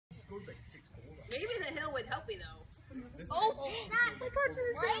Maybe the hill would help me though. Oh, I thought you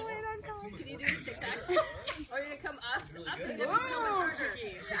were going to land on top. Can you do a tic-tac? Or you're going to come up and then it's so much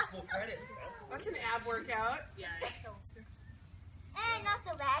harder. That's an ab workout. Yeah. Not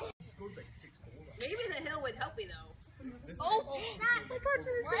so bad. Maybe the hill would help me though. Oh, I thought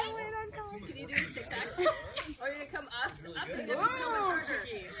you were going to land on top. Can you do a tic-tac? Or you're going to come up and then it's so much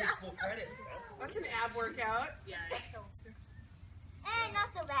harder. That's an ab workout. Yeah. Not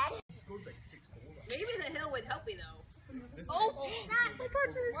so bad. Maybe the hill would help me though. Oh, I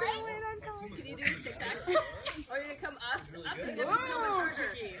thought you were going to land on top. Can you do a tic-tac? Or you're going to come up and then it's so much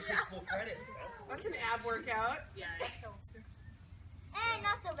harder. That's an ab workout. Yeah.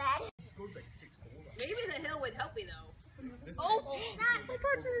 Not so bad. Maybe the hill would help me though. Oh, I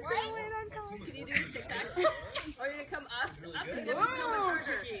thought you were going to land on top. Can you do a tic-tac? Or you're going to come up and then it's so much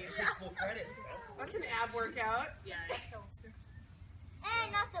harder. That's an ab workout. Yeah.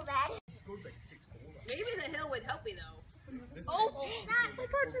 Not so bad. Maybe the hill would help me though. Oh, I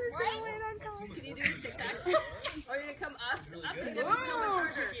thought you were going to land on top. Can you do a tic-tac? Or you're going to come up and then it's so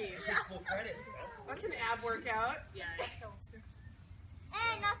much harder. That's an ab workout. Yeah.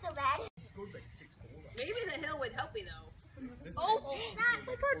 Not so bad. Maybe the hill would help me though. Oh, I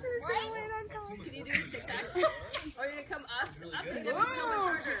thought you were going to land on top. Can you do a tic-tac? Or you're going to come up and then it's so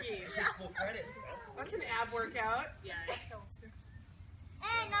much harder. That's an ab workout. Yeah.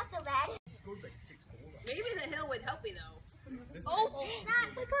 Not so bad. Maybe the hill would help me though. Oh,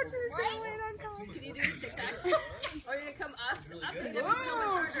 I thought you were going to land on top. Can you do a tic-tac? Or you're going to come up and then it's so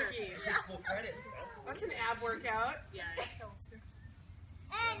much harder. That's an ab workout. Yeah.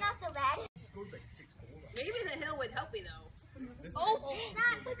 Not so bad. Maybe the hill would help me though. Oh,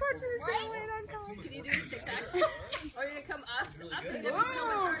 I thought you were going to land on top. Can you do a tic-tac? Or you're going to come up and then it's so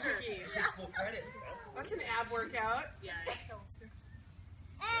much harder. That's an ab workout. Yeah.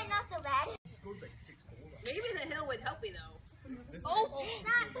 Not so bad. Maybe the hill would help me though. Oh,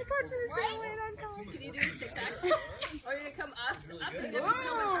 I thought you were going to land on top. Can you do a tic-tac? Or you're going to come up and then it's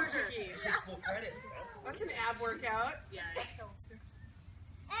so much harder. That's an ab workout. Yeah.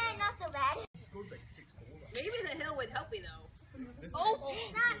 Not so bad. Maybe the hill would help me though. Oh,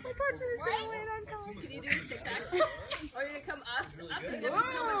 I thought you were going to land on top. Can you do a tic-tac? Or you're going to come up and then it's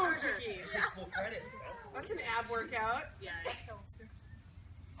so much harder. That's an ab workout. Yeah.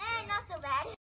 Not so bad.